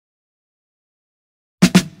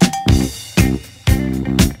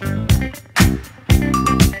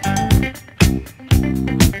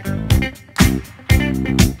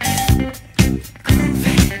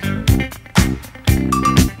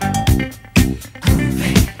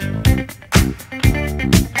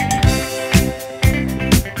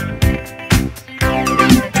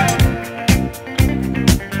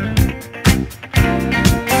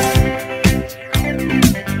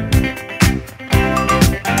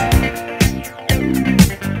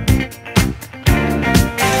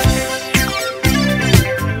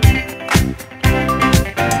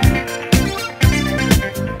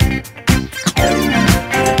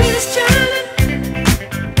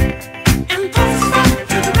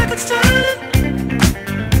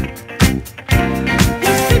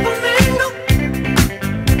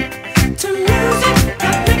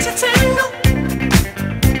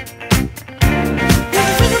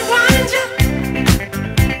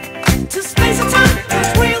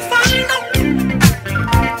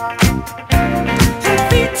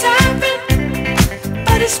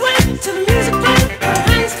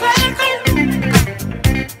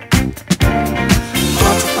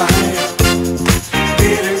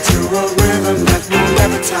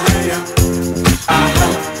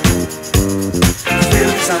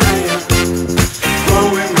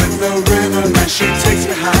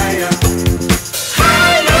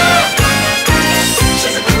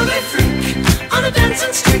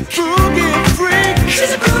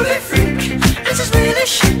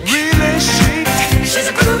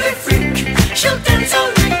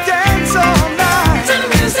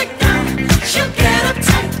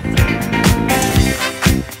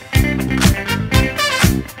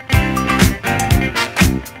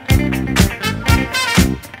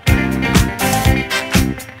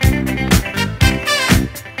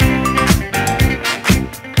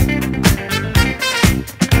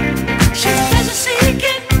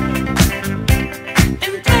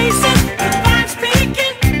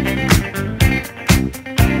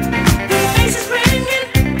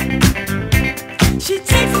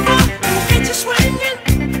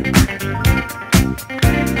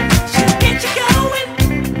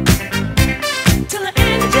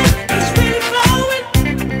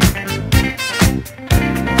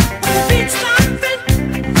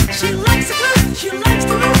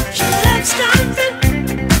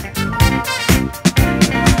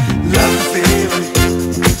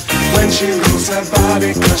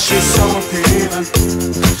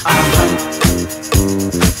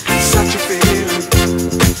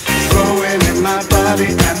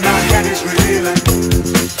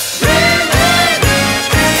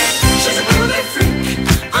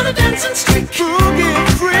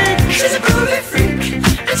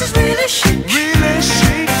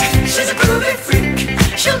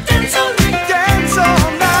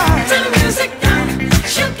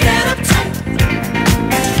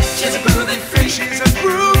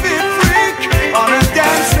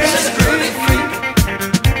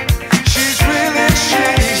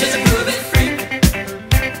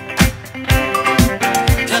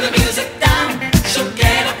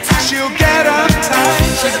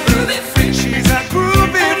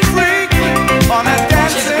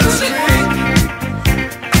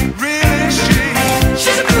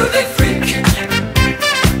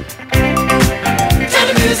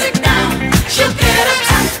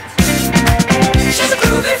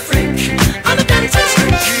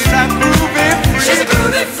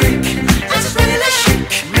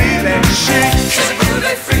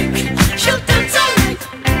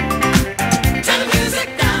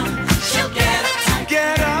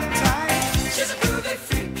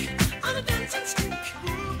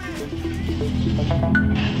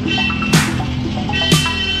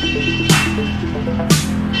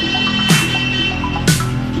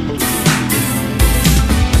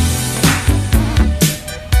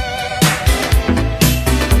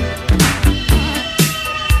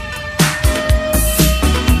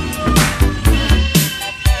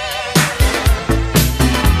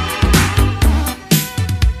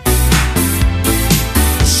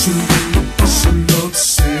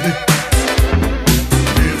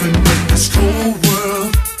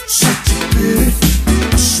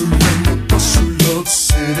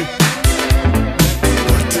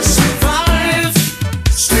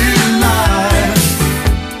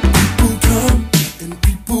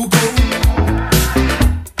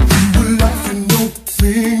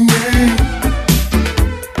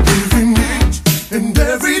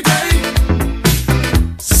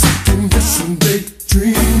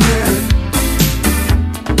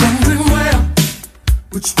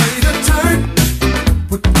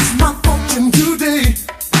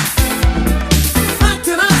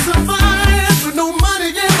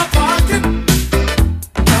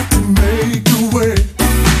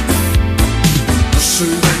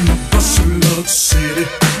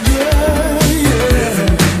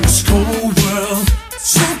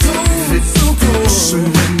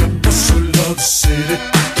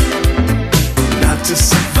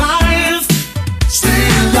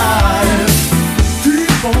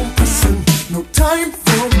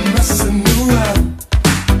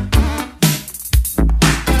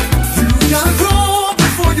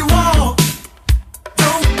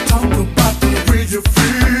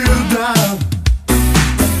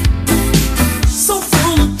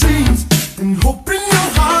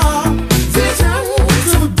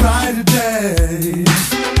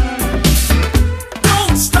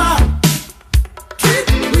Don't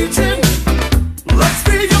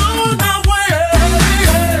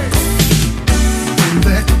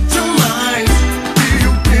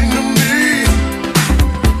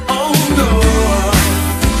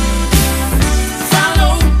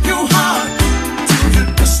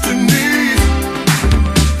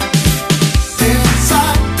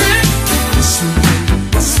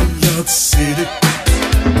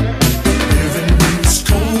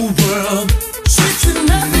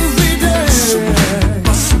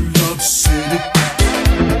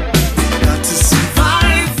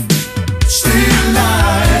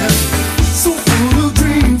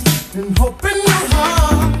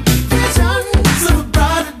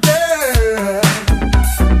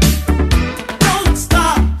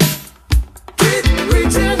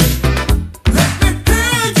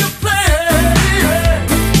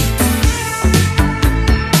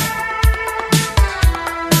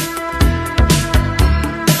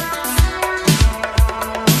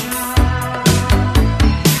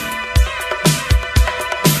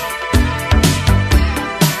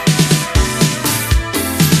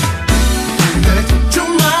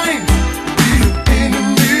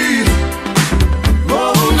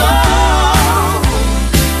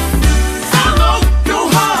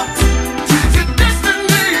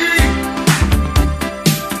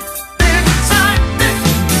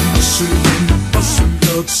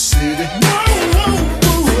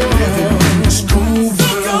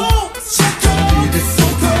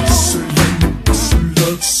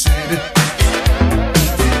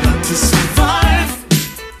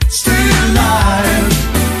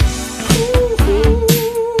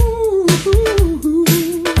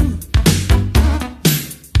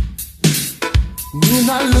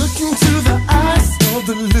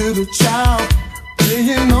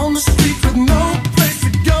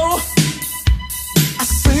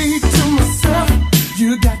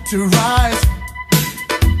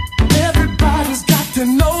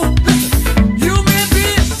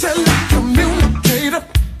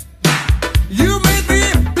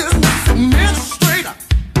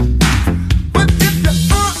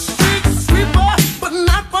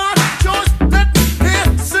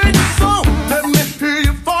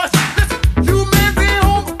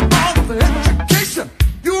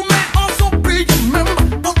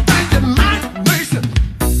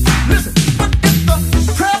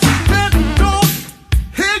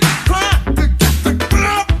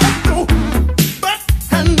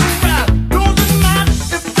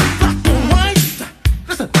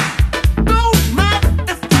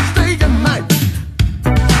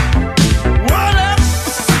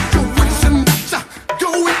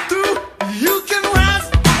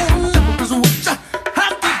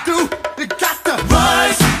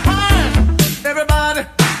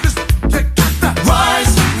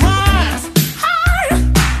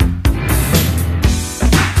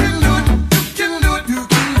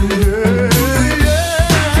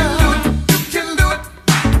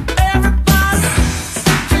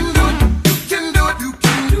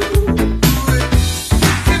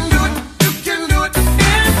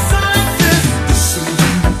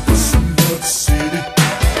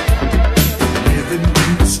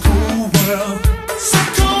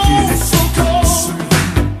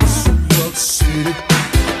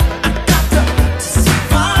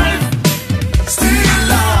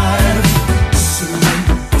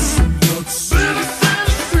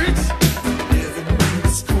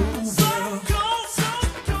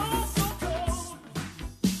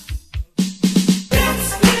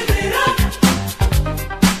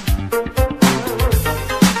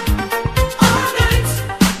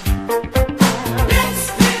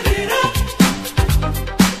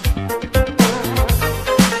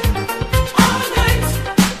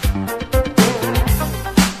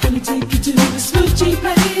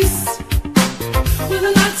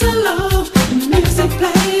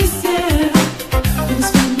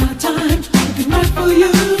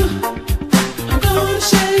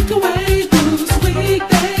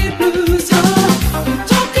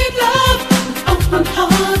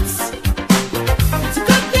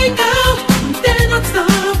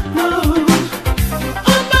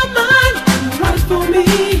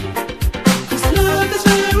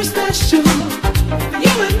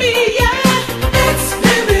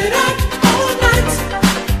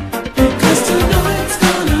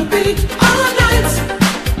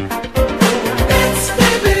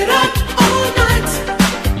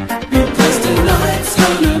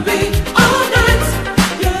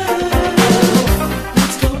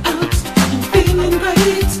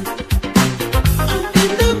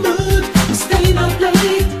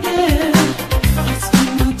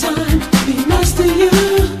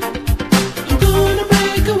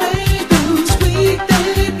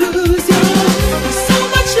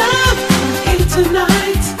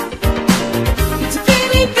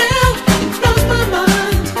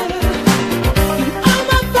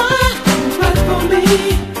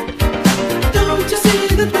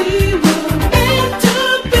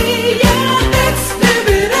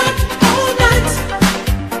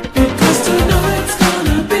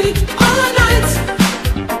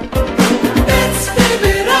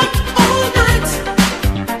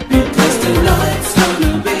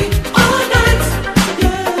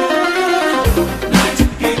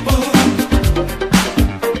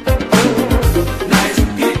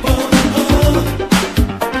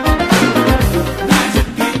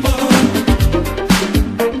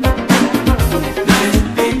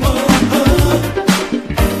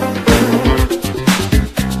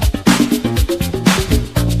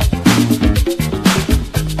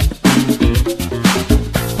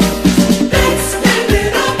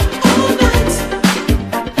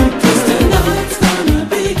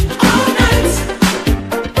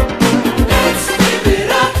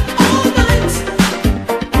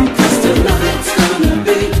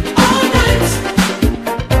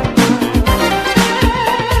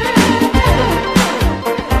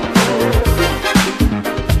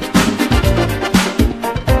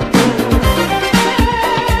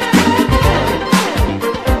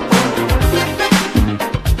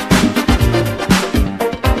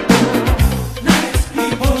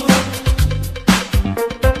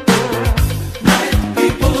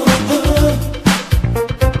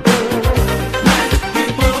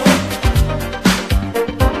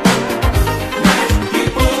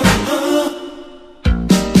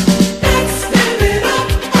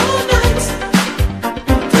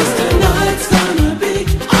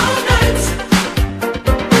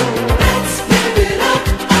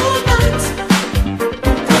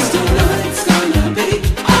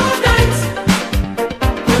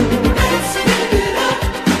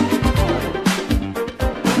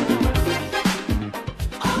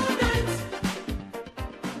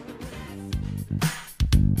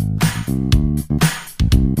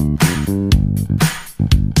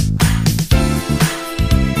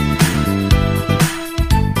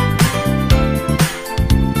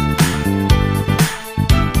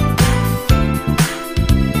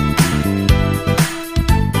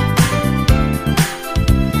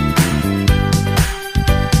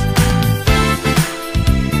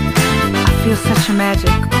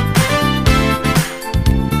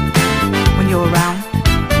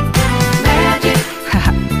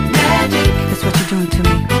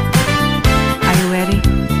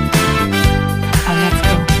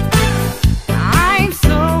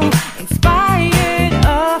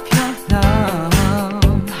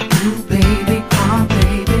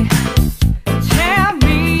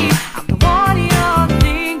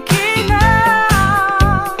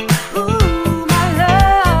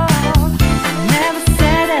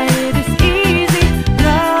said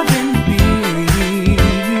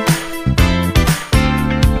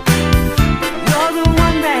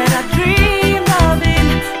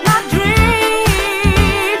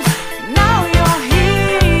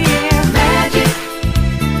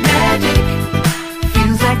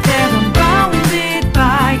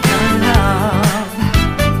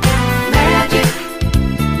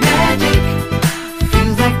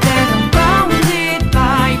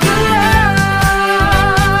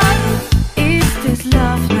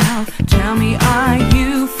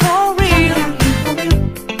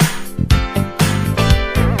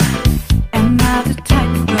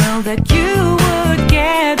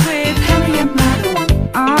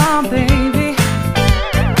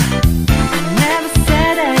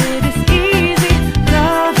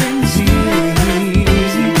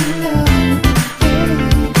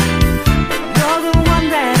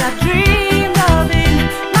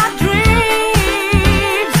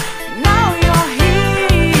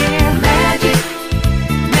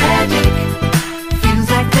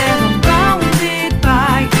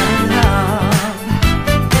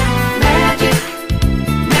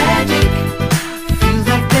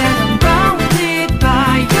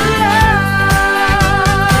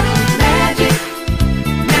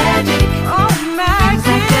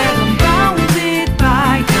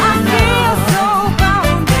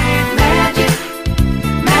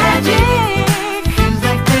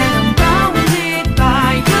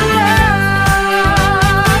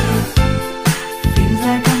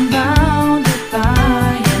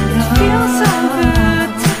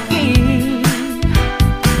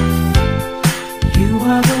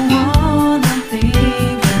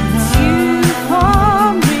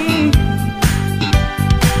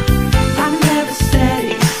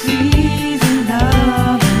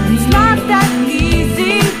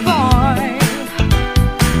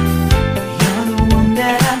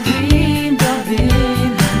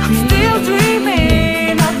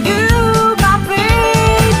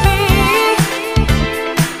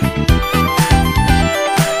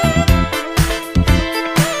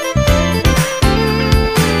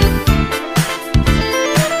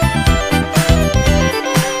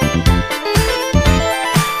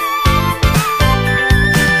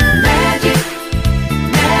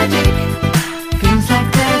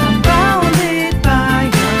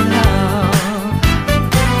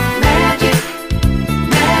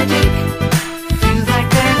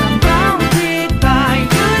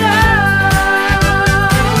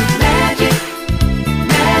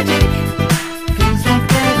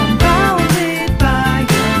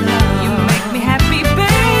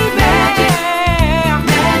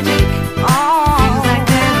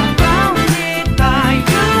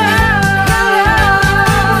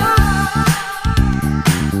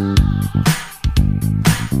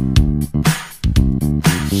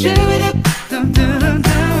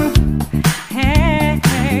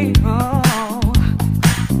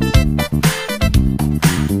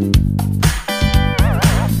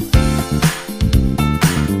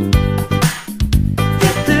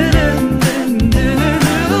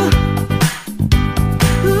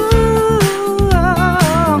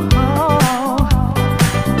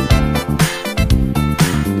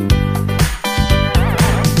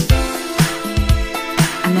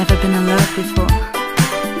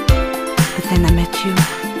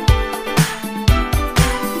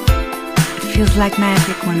like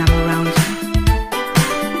magic when I'm around you.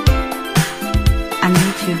 I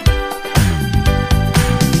need you.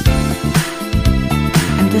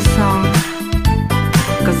 And this song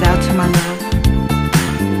goes out to my love.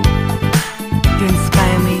 You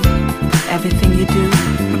inspire me with everything you do.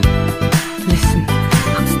 Listen,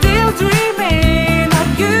 I'm still dreaming of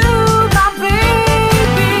you, my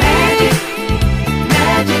baby. Magic,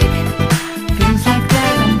 magic. Feels like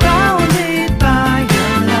that I'm bounded by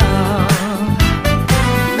your love.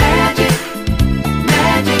 Magic,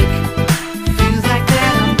 magic. Feels like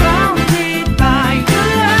that I'm bounded by your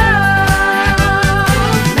love.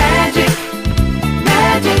 Magic,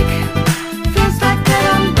 magic. Feels like that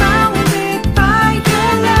I'm bounded by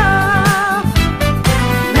your love.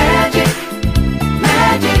 Magic,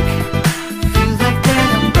 magic. Feels like that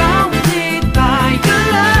I'm bounded by your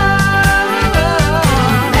love.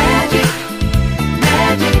 Magic,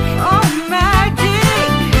 magic, oh magic.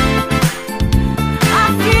 I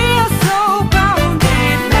feel so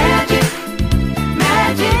bounded. Magic,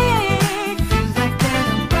 magic. Feels like that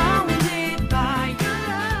I'm bounded by your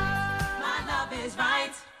love. My love is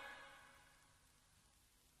right.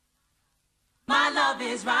 My love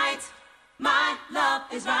is right. My love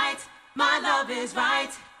is right. My love is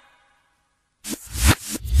right.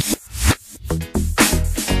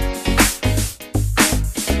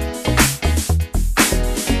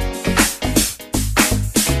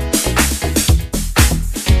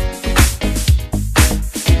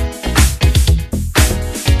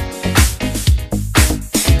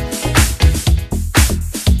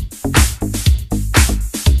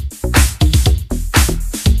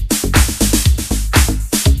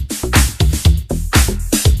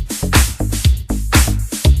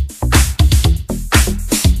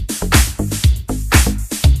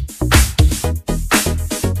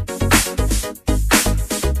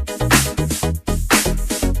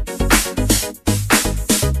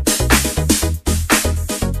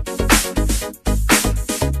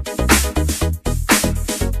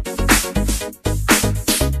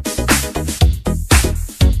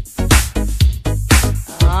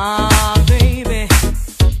 Baby.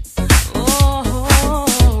 Oh,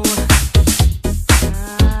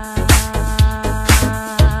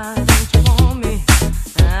 don't you want me?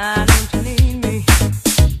 Don't you need me?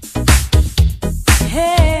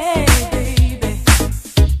 Hey, baby.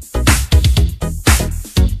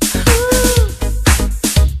 Ooh.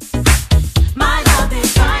 My love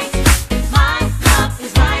is right. My love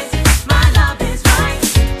is right. My love is right.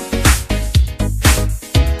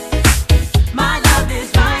 My love is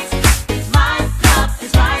right. My love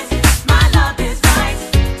is right. My love is right.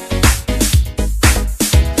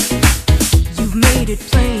 You've made it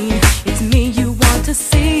plain, it's me you want to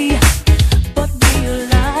see. But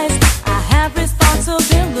realize I have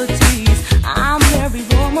responsibilities. I'm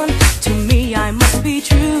married woman, to me I must be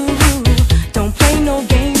true. Don't play no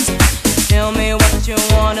games, tell me what you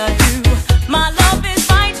wanna do. My love is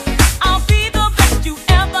right, I'll be the best you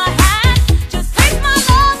ever had. Just take my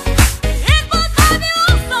love, it will drive you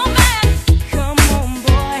so mad. Come on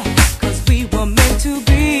boy, 'cause we were meant to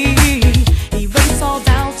be. Erase all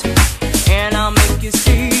doubt, and I'll make you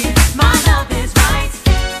see. My love is right.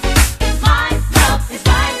 My love is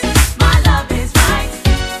right. My love is right.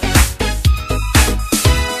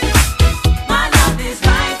 My love is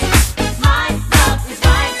right. My love is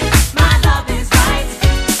right. My love is right.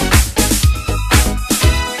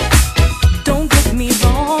 Don't get me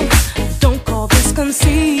wrong, don't call this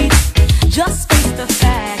conceit. Just face the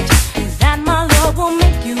fact that my love will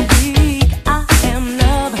make you weak. I am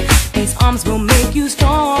love, these arms will make you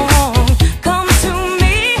strong. Come to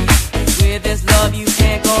me, with this love you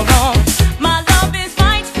can't go wrong. My love is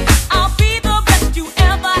right, I'll be the best you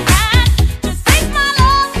ever had. Just take my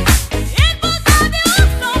love, it will drive you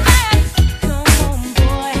so mad. Come on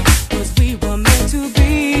boy, 'cause we were meant to be.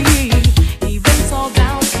 Erase all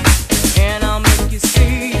doubt, and I'll make you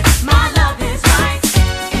see. My love is right.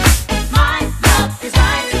 My love is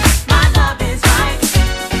right. My love is right.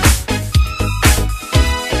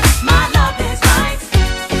 My love is right.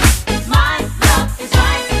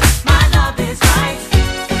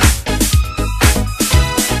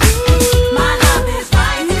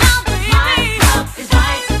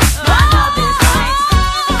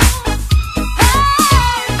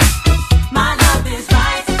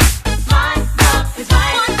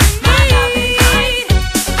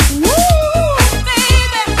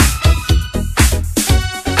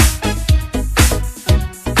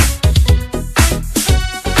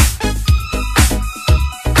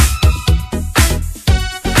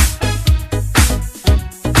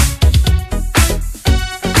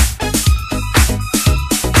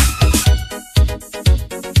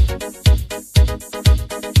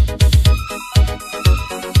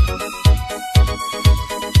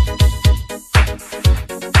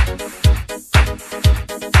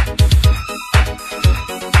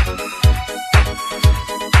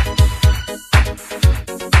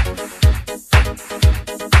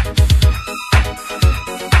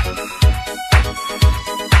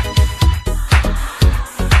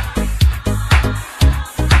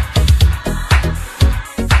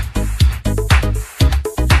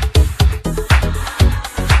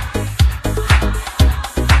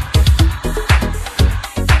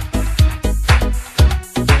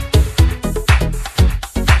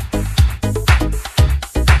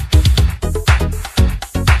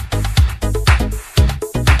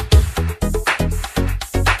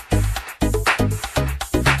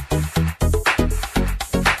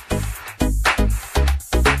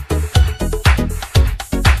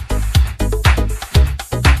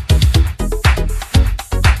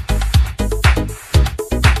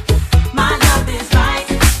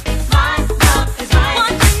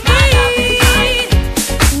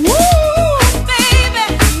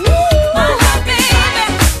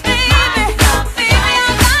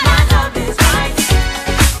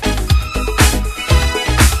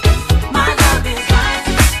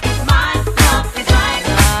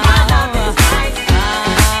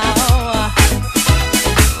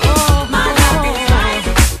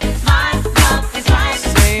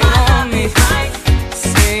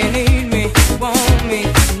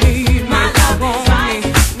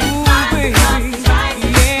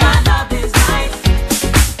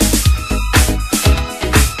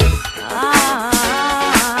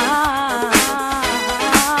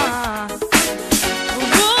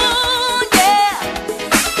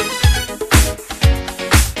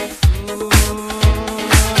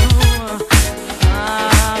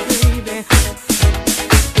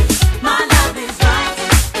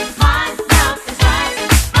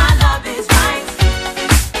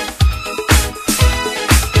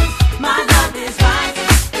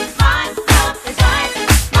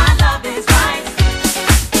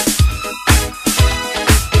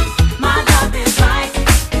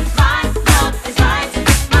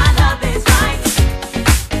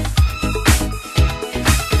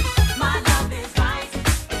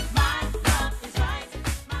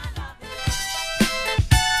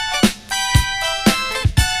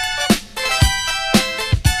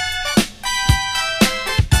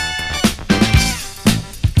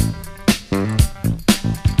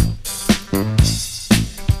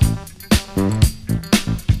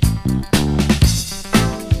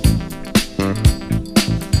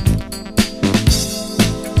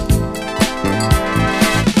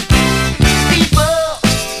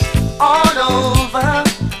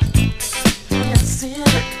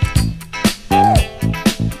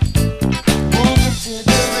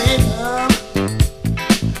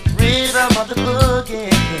 of the boogie.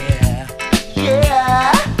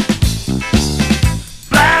 Yeah.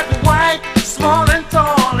 Black and white, small and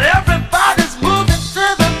tall, everybody's moving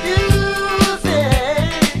to the music.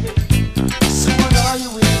 So what are you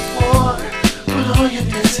waiting for? Put on your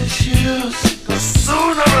dancing shoes, 'cause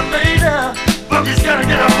sooner or later, boogie's gonna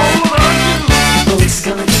get a hold on you. Boogie's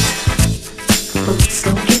gonna get ya. Boogie's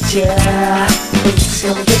gonna get ya. Boogie's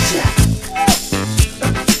gonna get ya.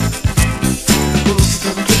 Boogie's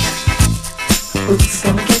gonna get ya. Boogie's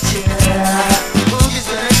gonna get ya. Boogie's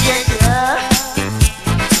gonna get ya.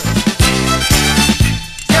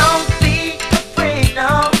 Don't be afraid,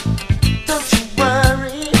 no. Don't you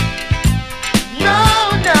worry. No,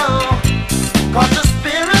 no. 'Cause the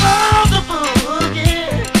spirit of the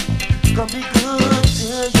boogie gonna be good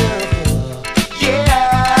to you.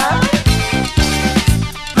 Yeah.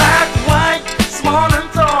 Black, white, small and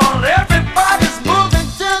tall, everybody's moving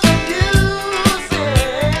to the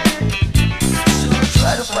music. So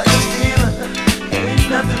try to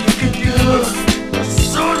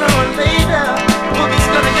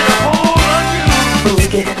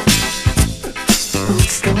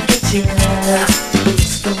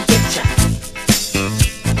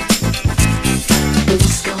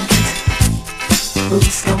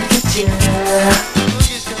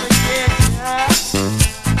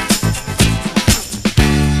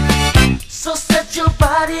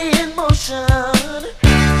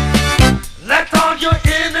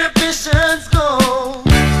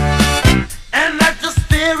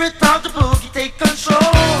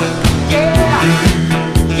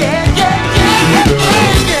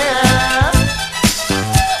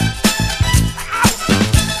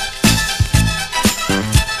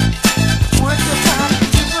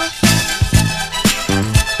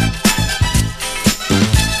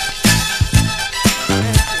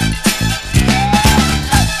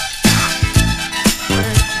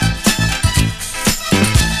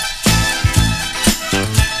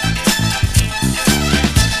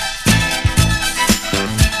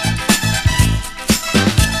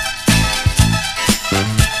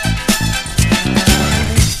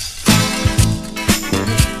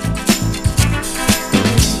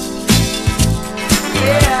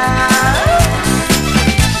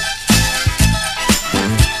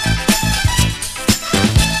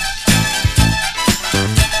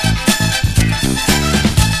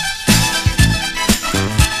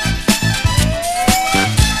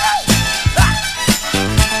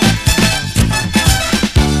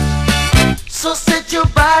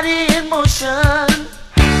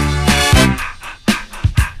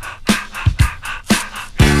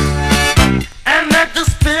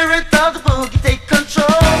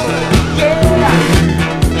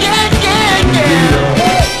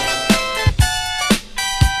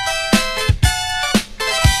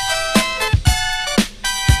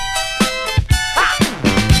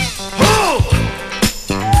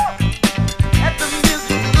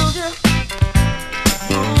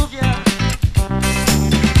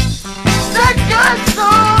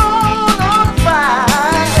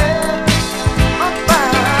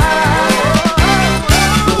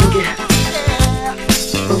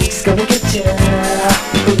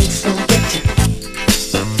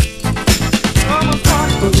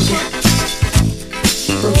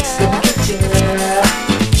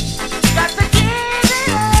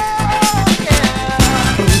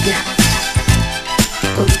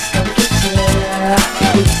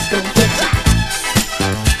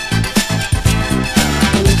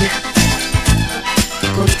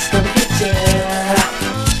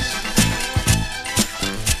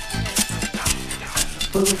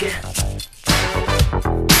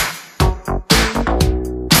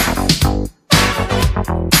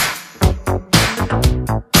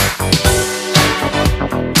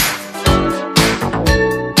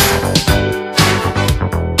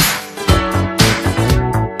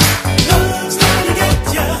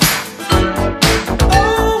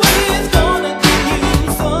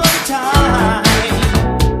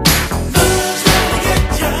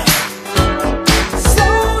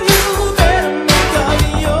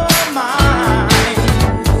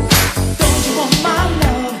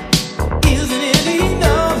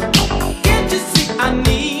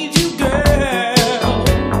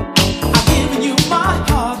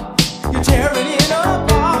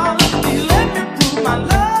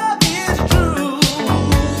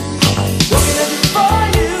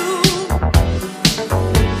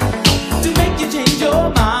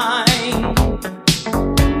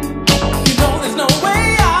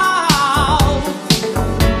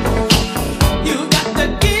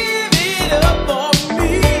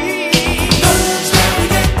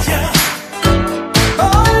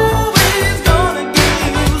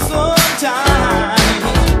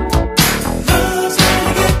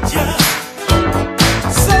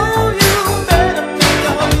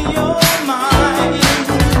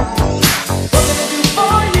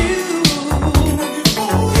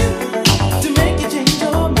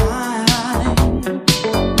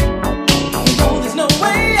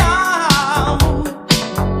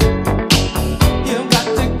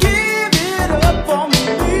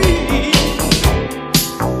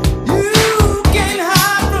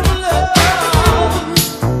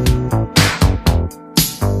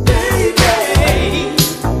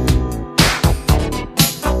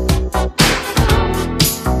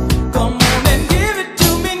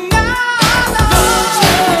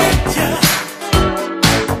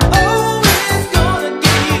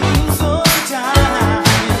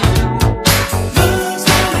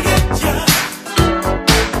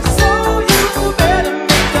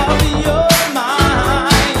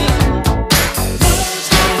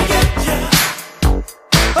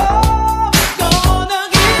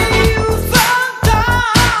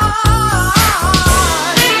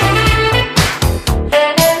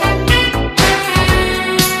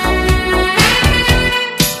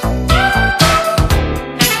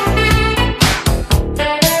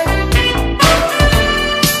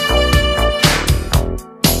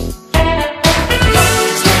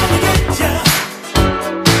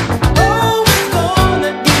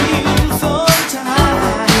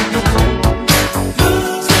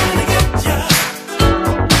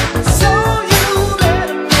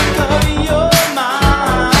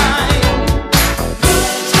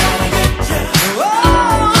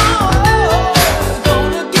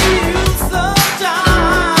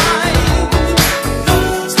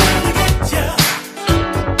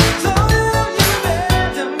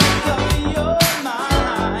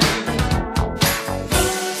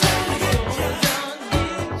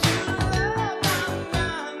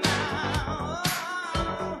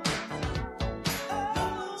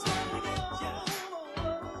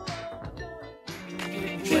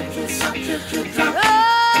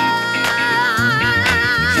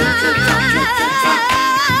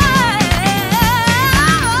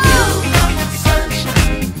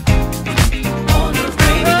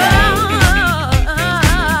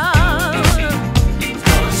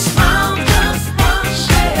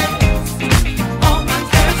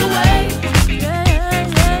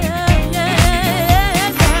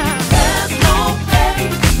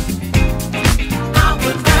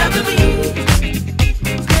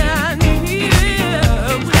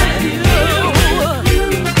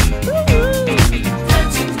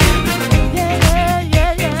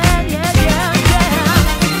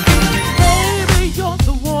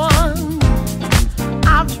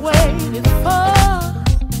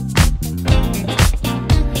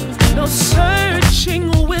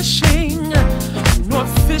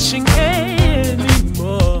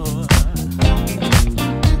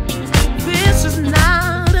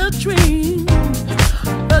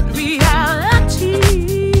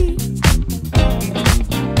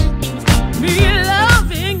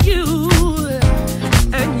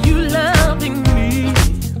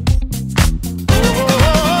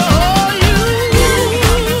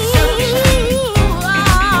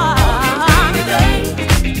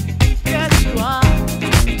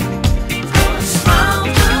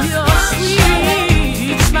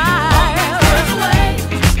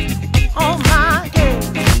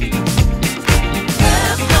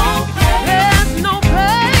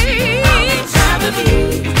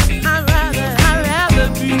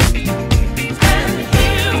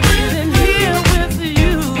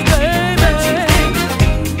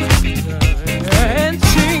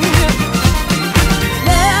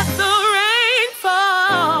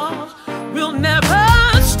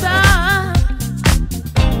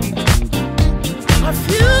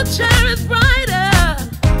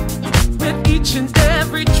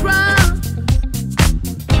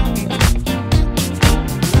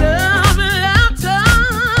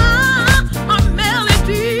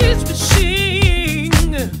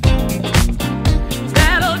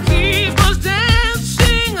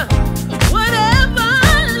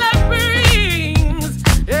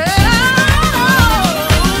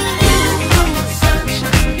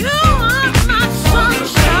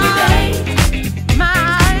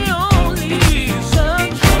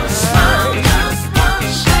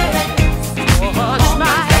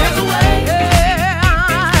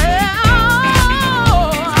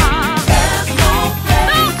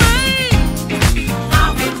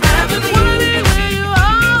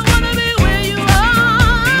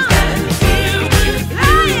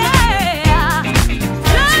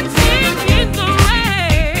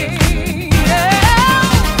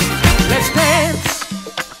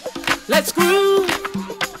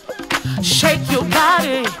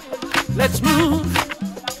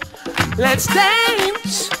Let's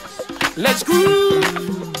dance, let's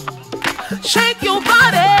groove, shake your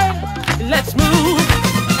body, let's move.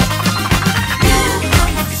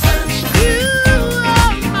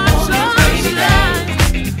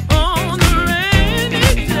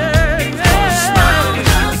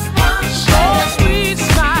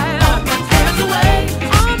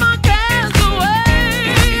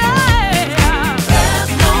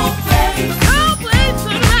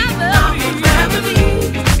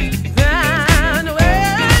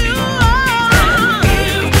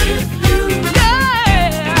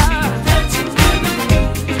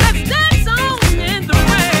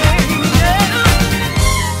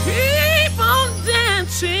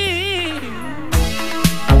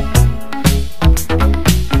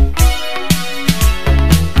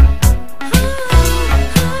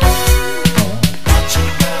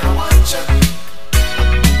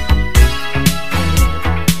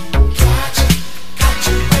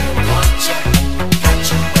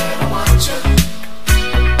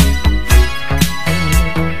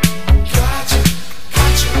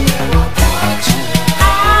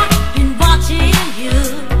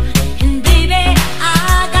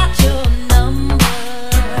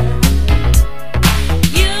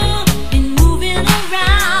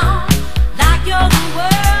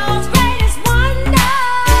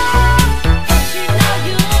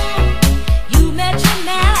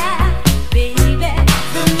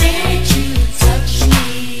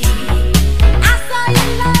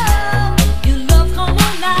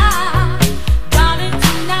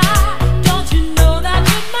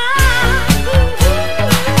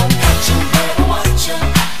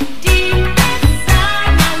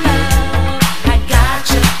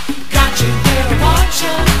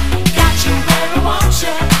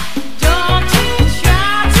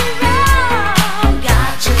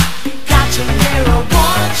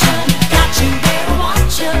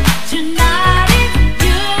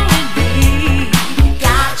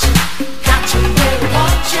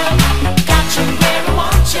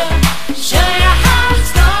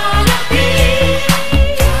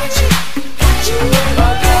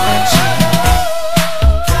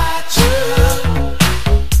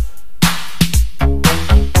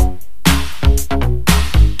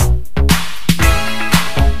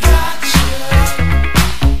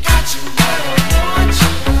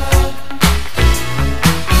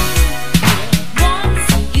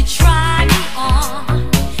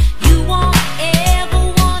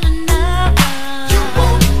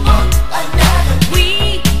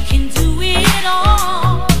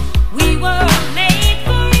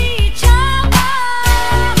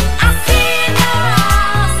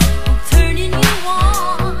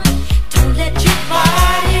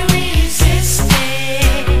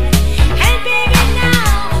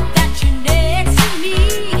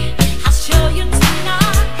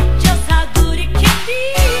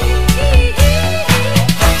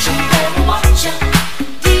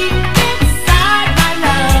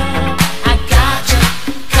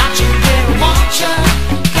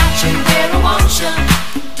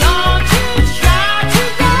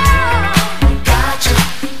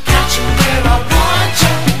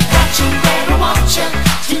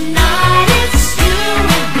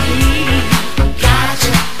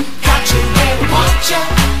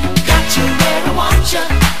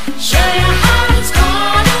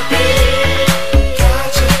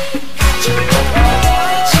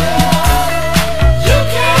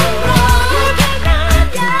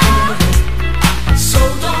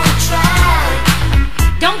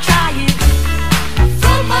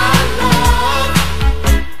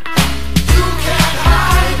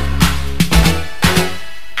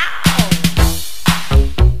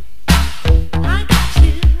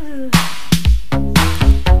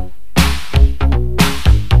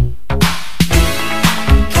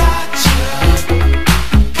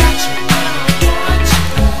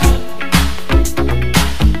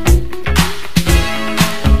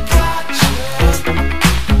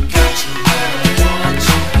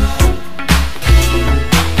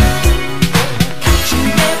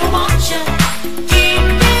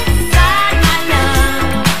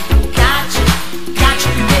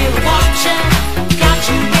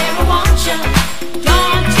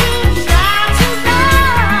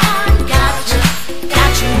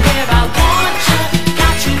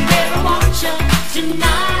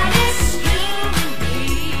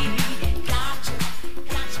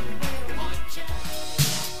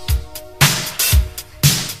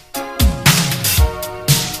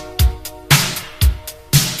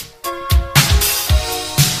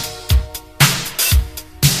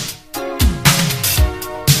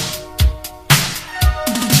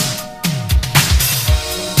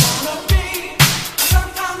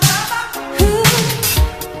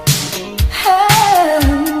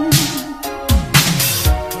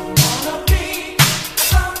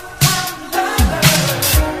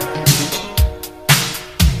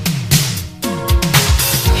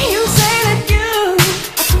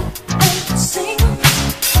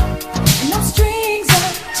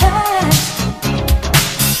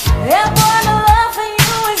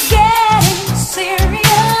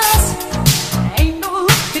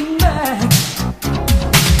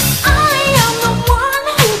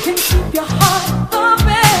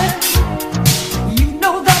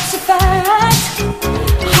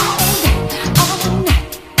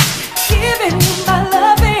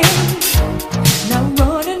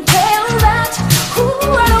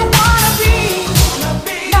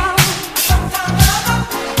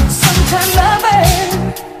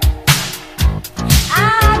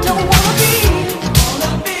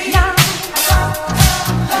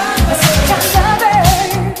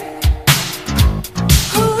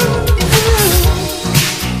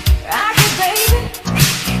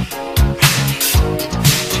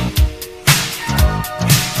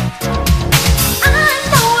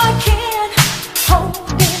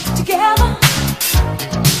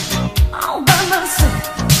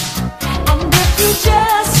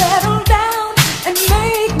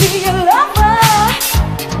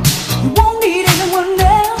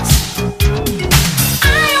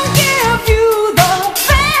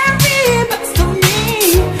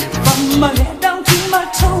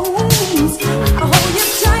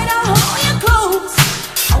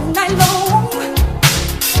 night long.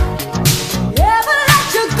 Ever let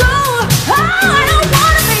you go? Oh, I don't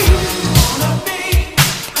wanna be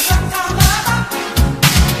a sometime lover.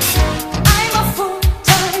 I'm a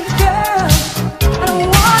full-time girl. I don't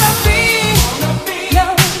wanna be no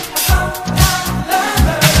sometime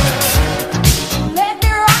lover. Let me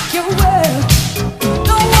rock your world.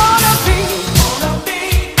 Don't wanna be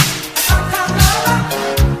a sometime lover.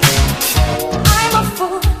 I'm a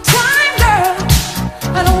full-time girl.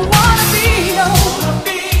 I don't wanna be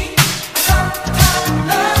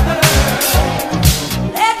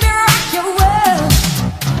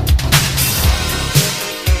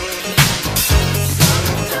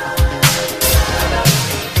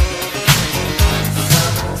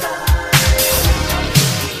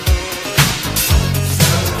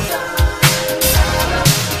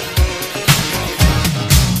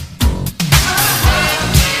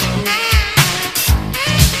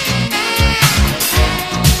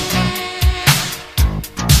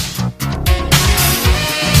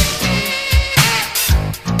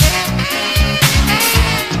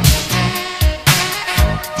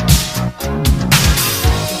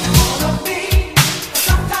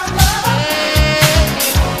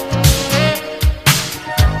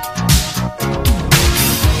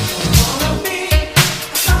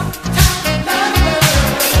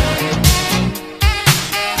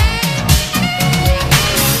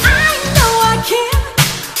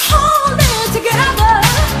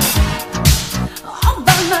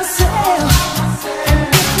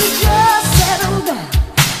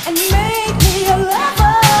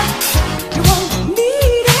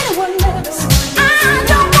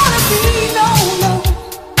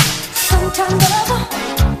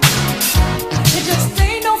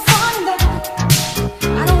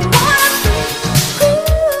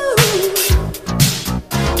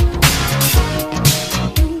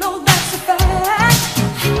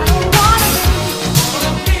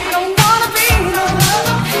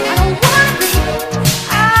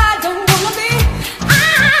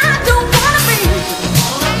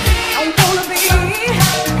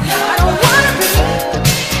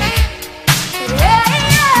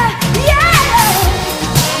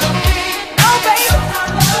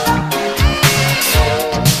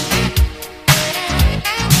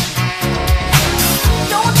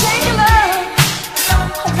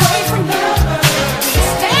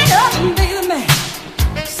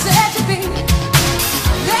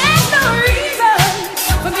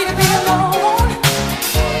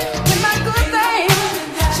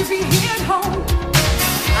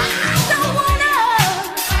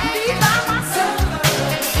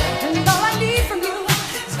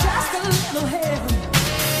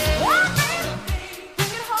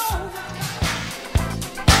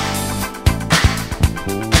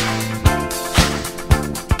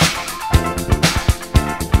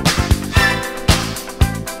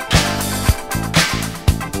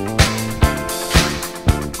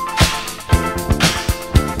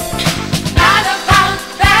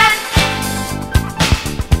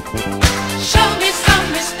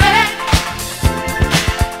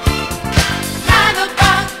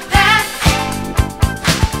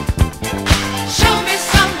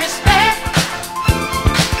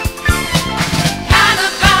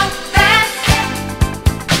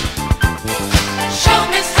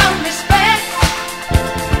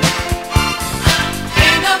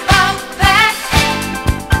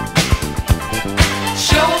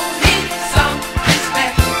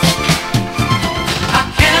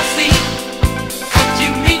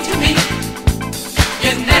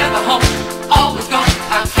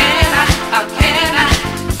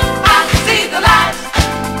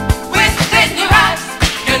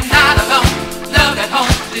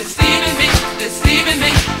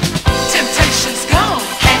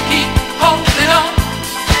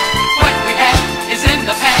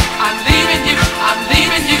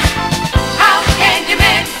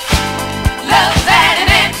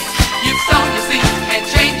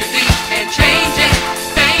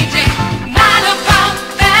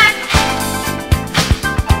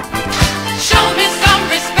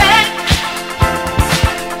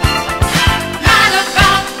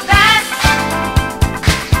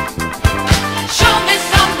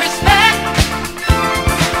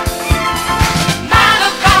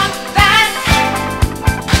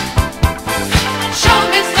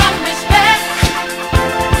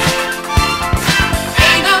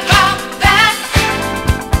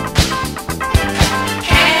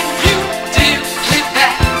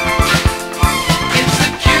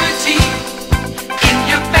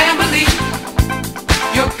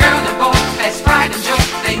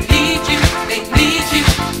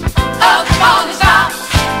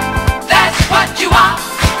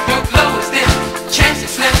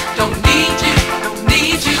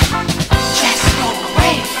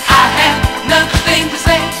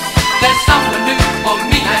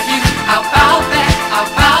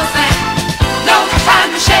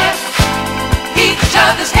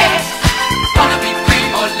mother's head. Wanna be free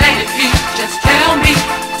or let it be? Just tell me,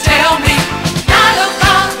 tell me. Not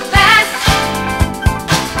about that.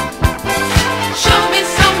 Show me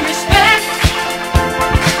some respect.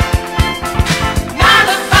 Not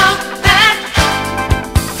about that.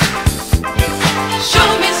 Show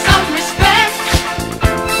me some respect.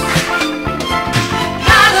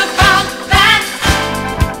 Not about that.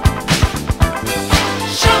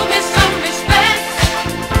 Show me some respect.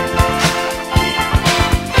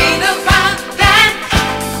 Ain't about that.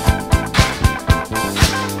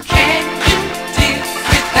 Can you deal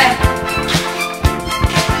with that?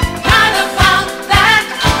 Not about that.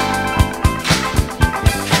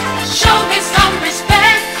 Show me some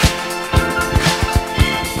respect.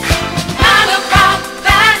 Not about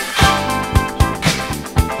that.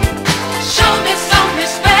 Show me some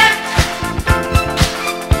respect.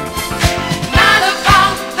 Not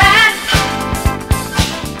about that.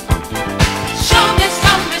 Show me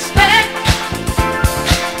some respect.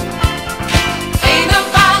 Ain't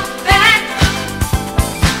about that.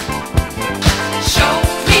 Show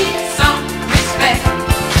me some respect.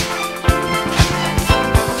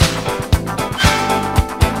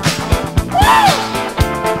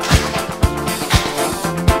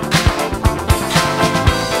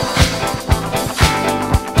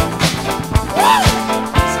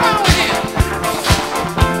 What's wrong with you?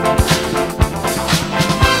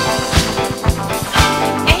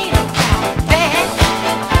 Ain't about that.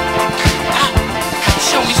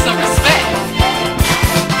 Show me some respect.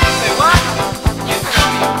 Say what? You feel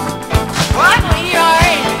me? What?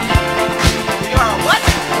 E-R-A. E-R what?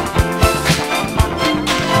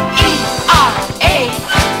 E-R-A.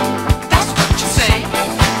 That's what you say.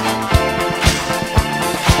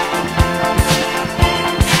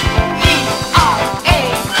 E-R-A.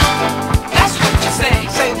 That's what you say.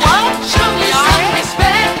 Say what? Show me some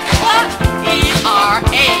respect. What?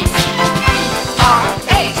 E-R-A.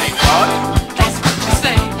 E-R-A. Say what? That's what you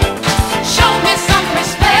say. Show me some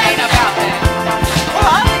respect. Ain't about that.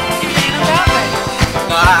 What? It ain't about that.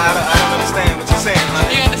 No, I don't understand what you're saying,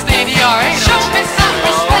 honey. You understand E-R-A? Show me some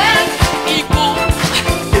respect. Equal.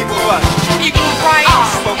 Equal what? Equal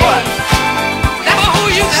rights. For what? That's for who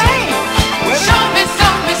you say. Women? Show me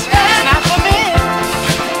some respect. It's not for men.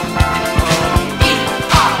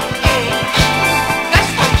 E-R-A.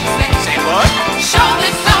 That's what you say. Say what? Show me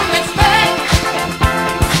some respect.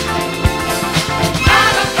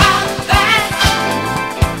 Not about that.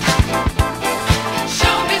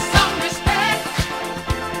 Show me some respect.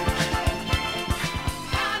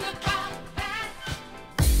 Not about that.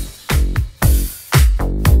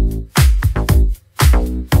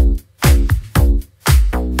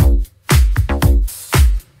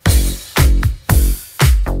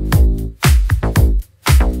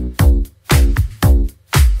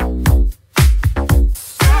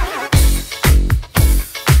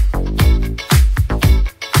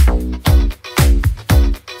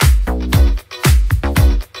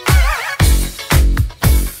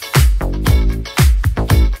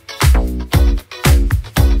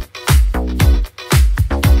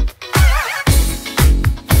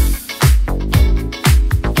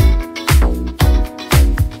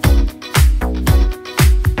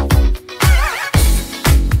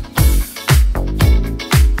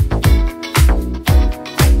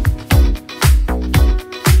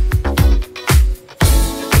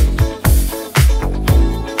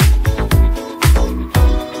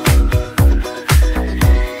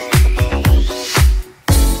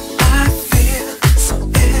 I feel so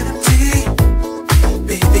empty.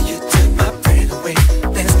 Baby, you took my breath away.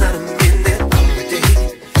 There's not a minute of the day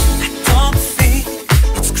I don't think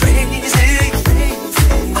it's crazy.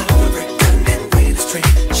 I'll work and then wait astray.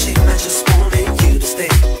 Shame I just wanted you to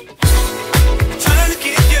stay. Trying to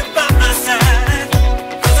keep you by my side,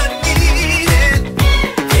 'cause I need it.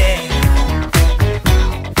 Yeah.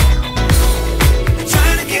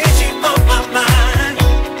 Trying to get you off my mind.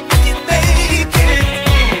 You make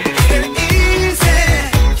it easy.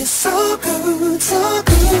 You're so good, so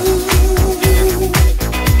good.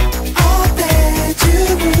 All that you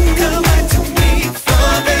do, come back to me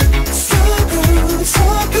for it. So good, so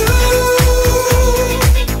good.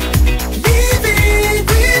 Living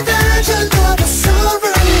without your love is so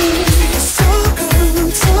rude. You're so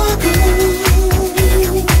good, so good.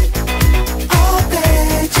 All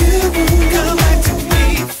that you do, come back to me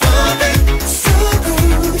for it. So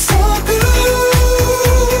good, so good.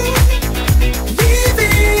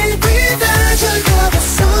 Living without your love is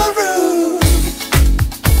so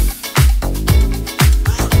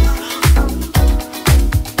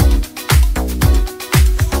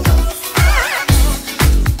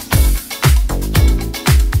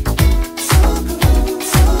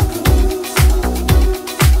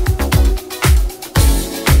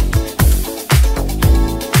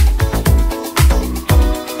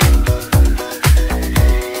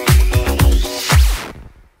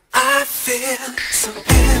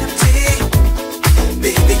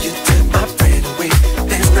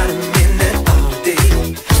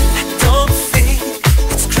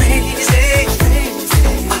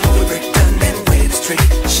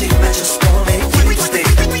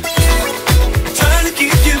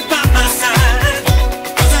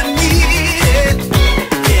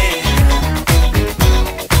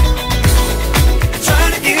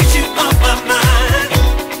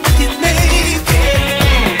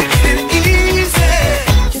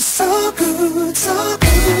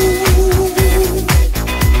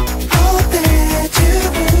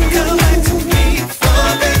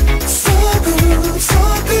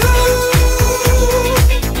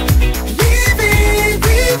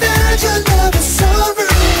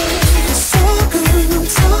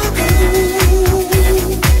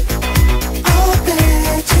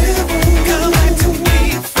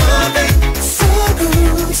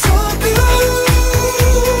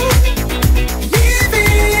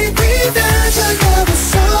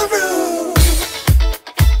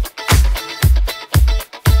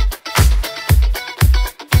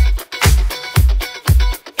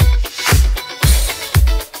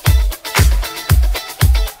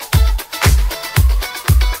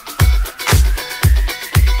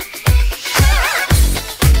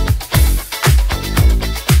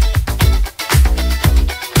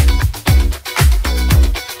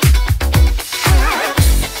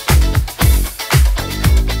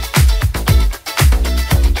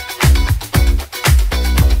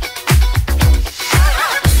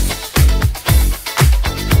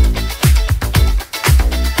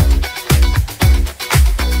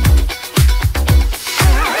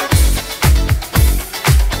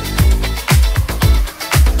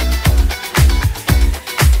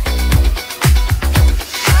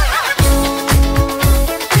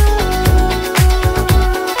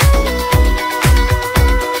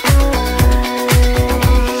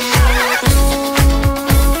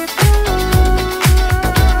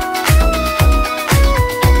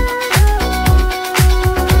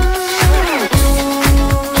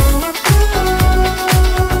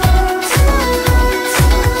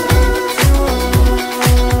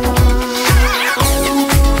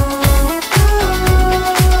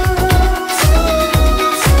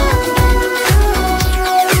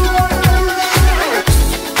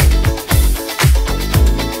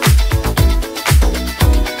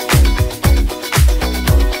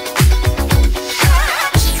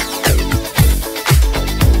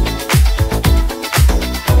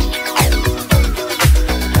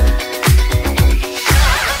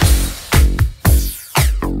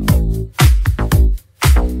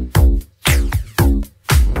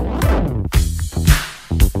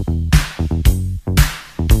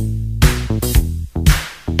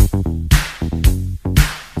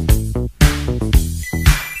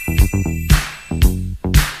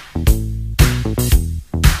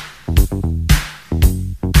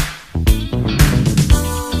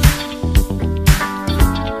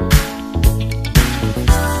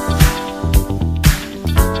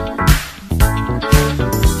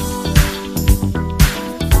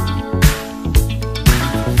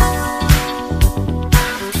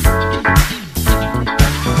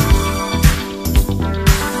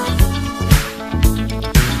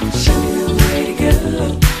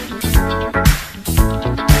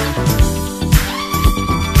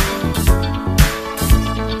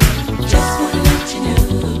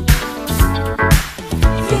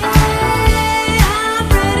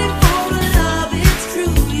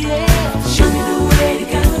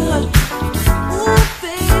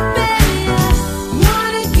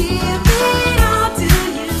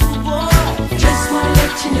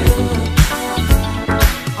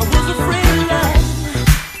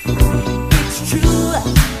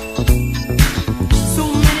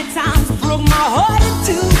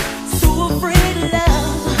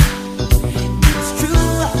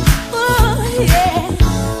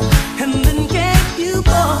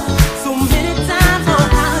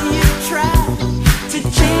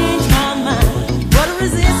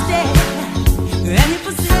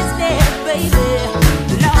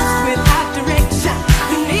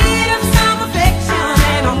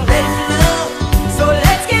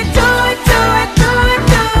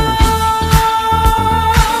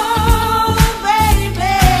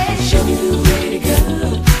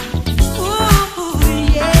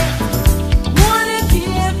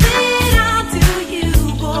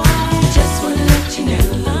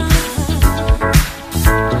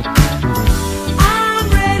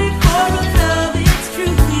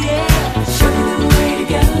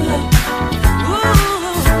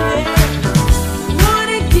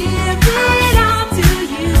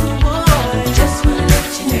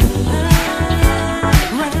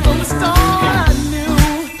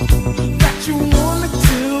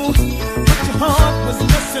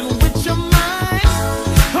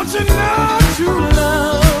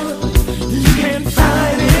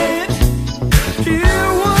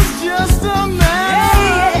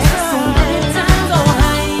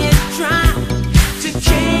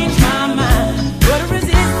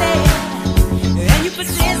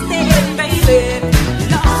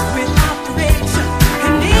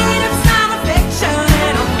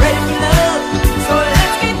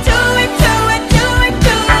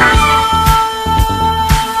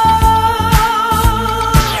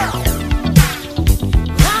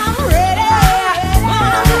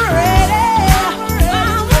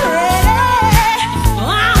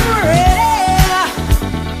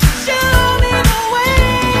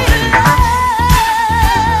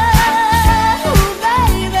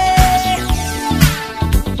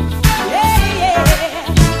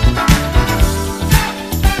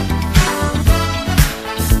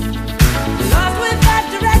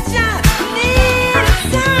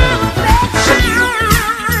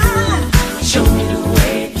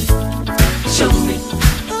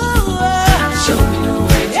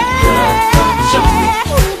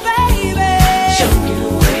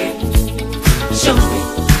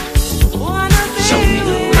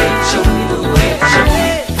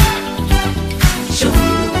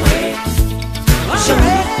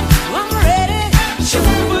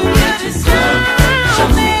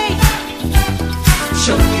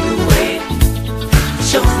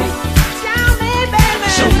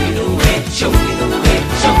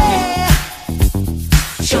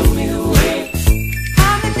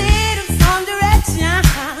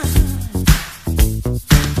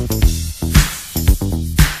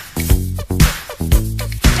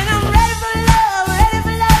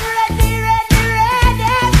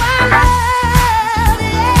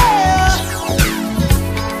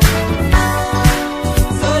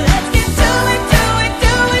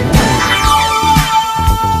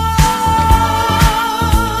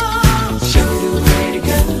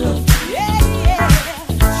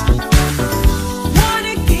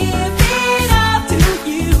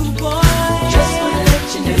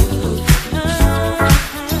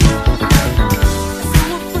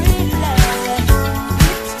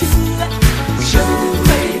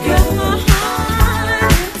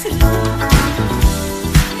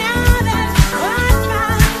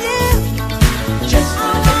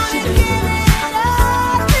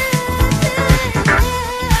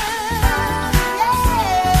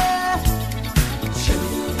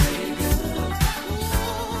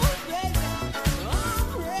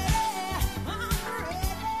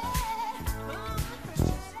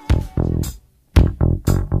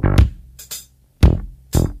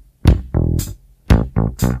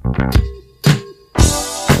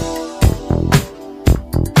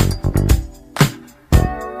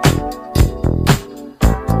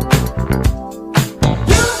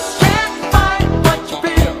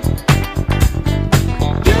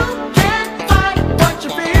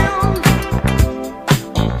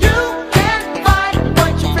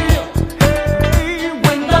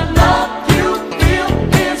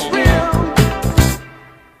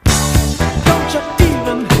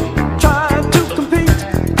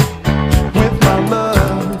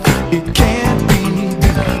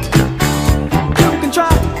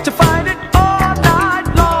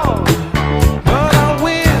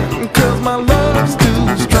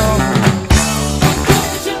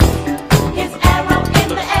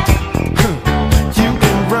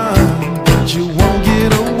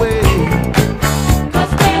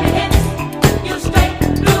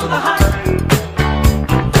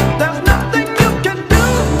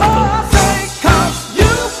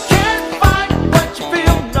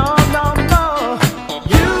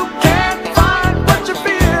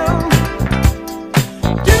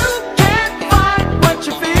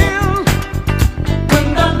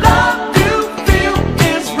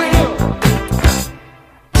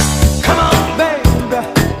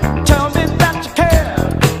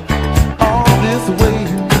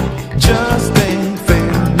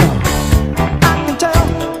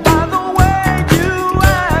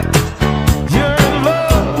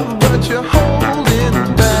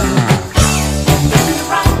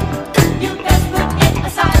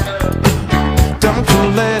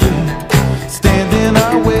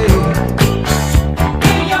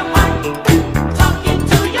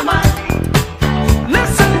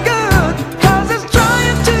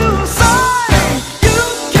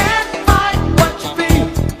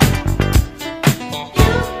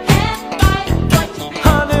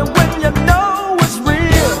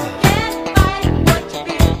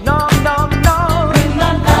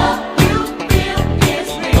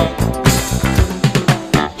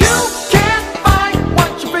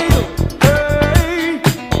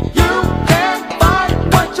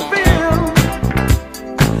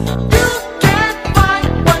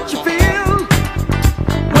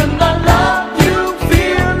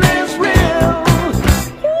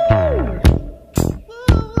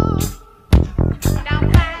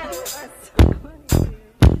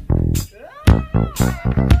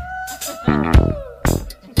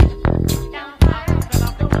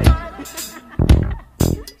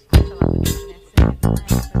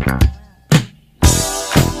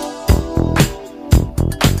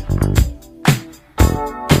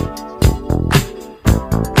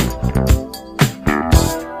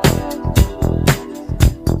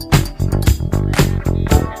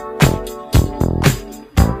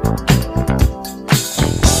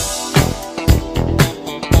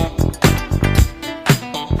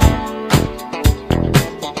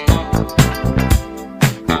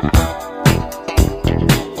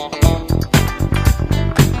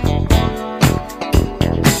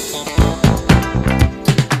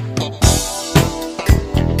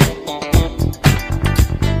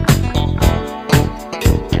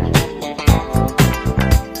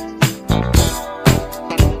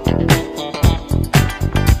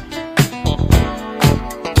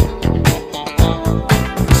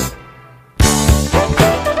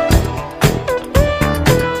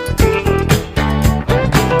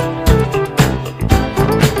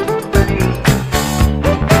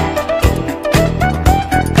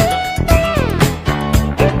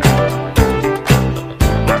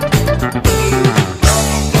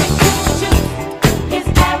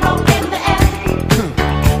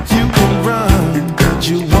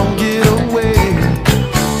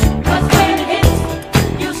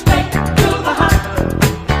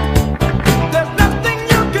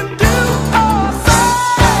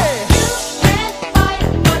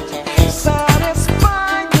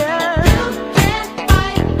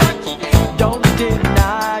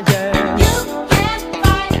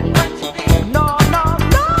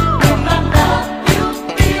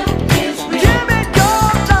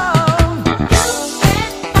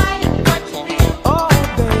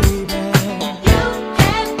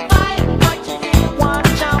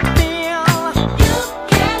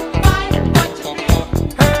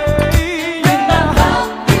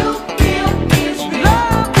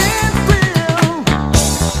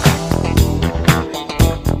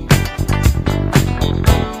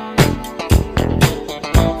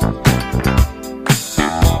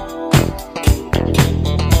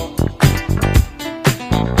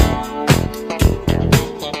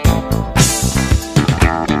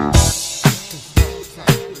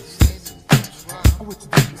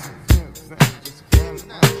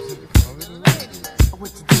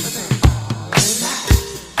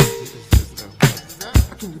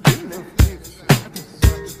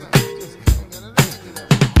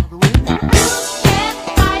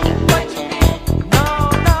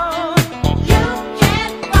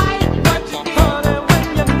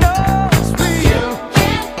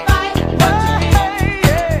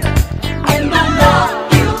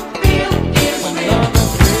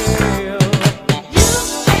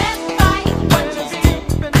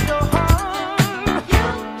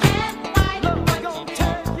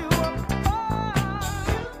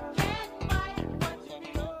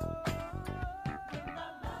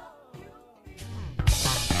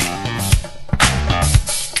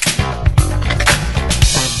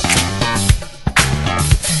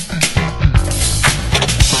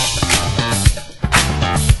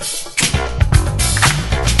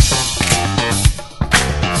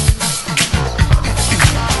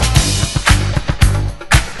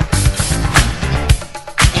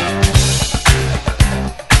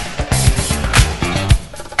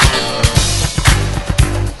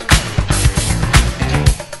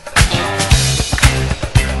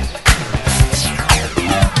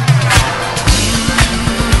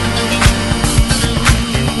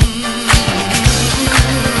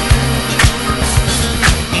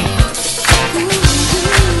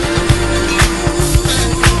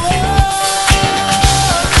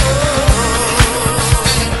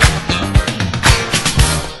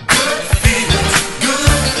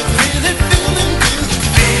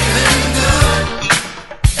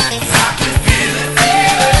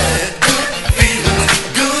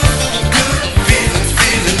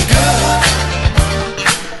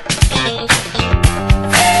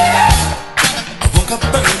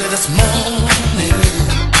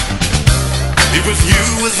 'cause you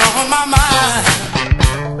was on my mind.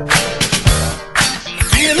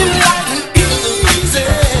 Feeling light and easy.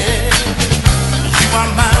 You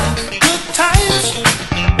are mine. Good times.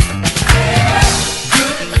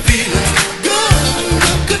 Good feelings.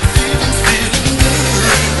 Good feelings. Feeling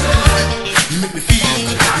good. You make me feel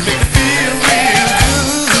good. You make me feel real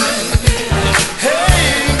good. Hey,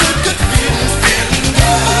 good feelings. Feeling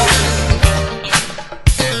good.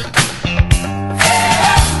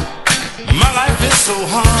 My life is so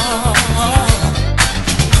hard,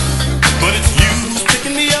 but it's you who's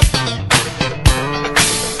picking me up.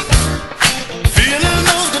 Feeling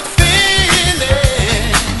those good feelings,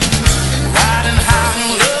 riding high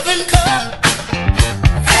on loving cup.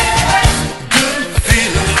 Good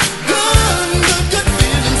feelings, good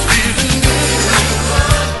feelings, feeling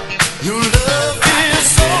good. Your love is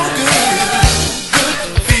so good. Good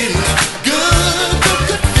feelings,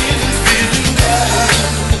 good feelings, feeling good.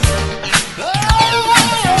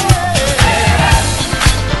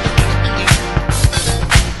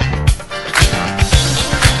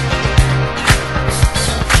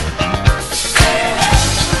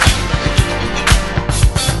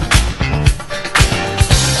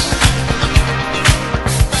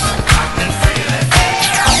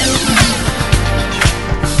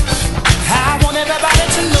 I want everybody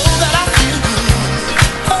to know that I feel good.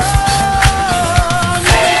 Oh,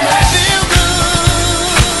 you make me feel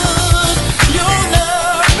good. Your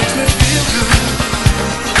love makes me feel good.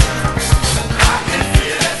 I can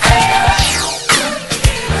feel it.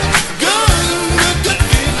 Good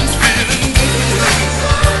feelings, feeling good.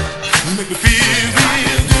 You make me feel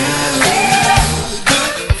real good.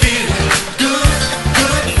 Good feelings,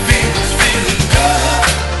 good feelings, feeling good.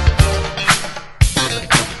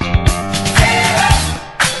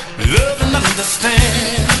 Love and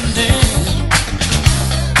understanding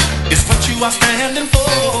is what you are standing for.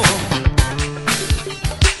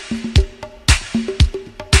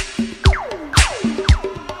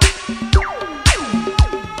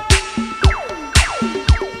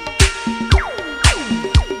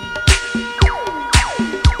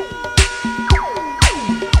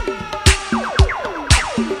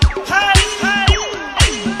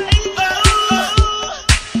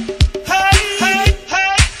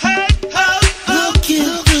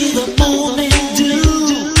 Looking through the morning dew,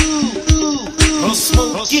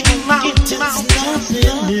 smoking mountains,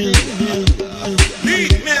 nothing new.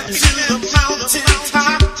 Lead me to the mountain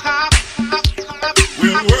top.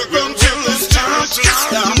 We'll work until it's time to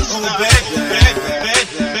stop. Oh, baby.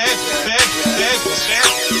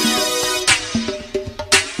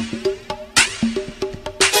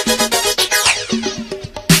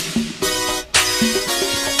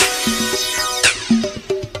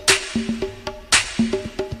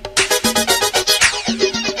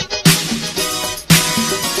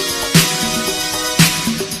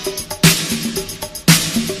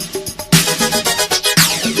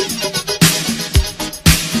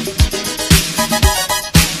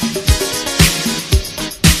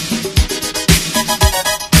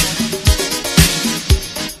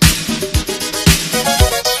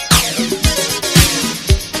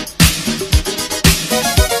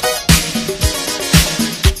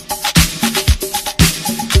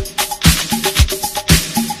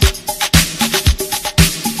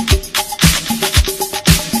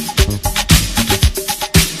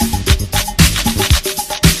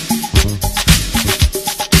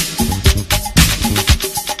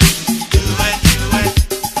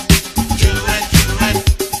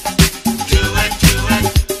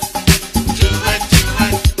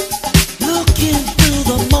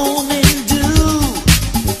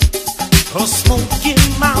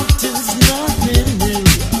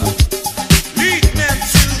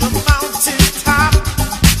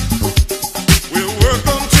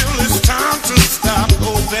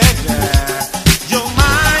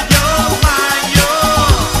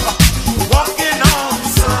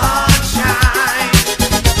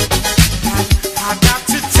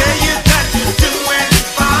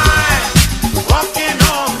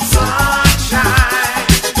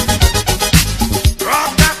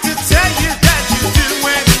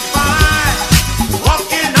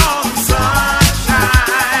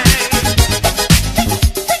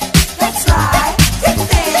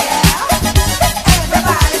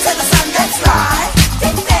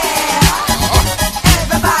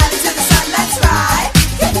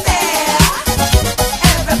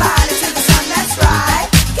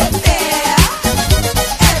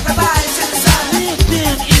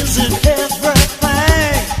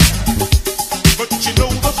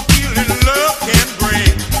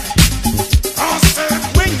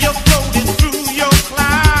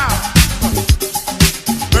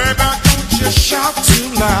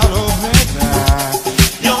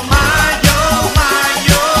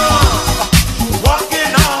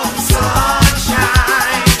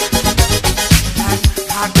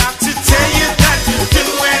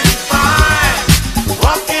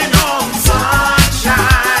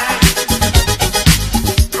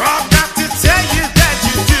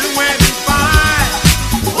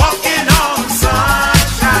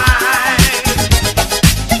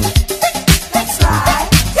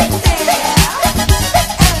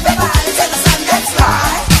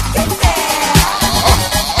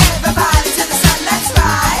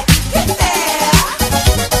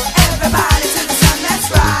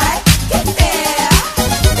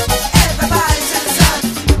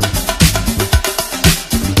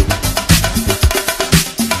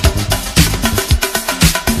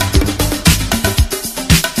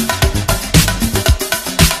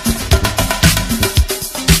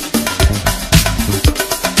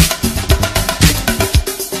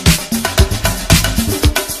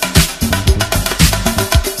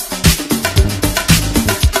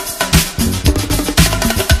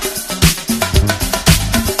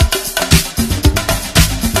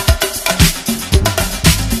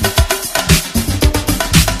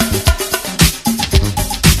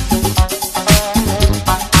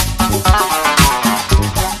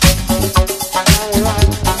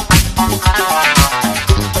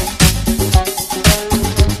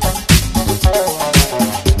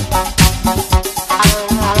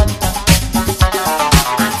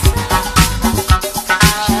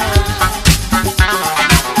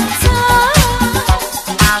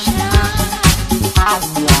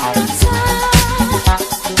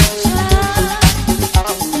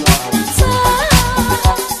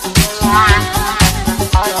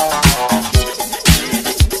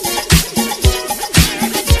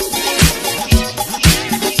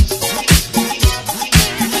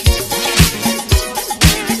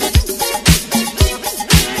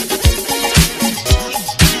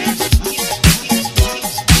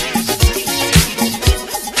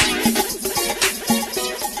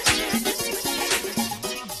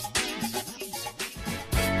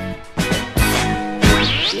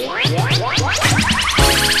 Yeah.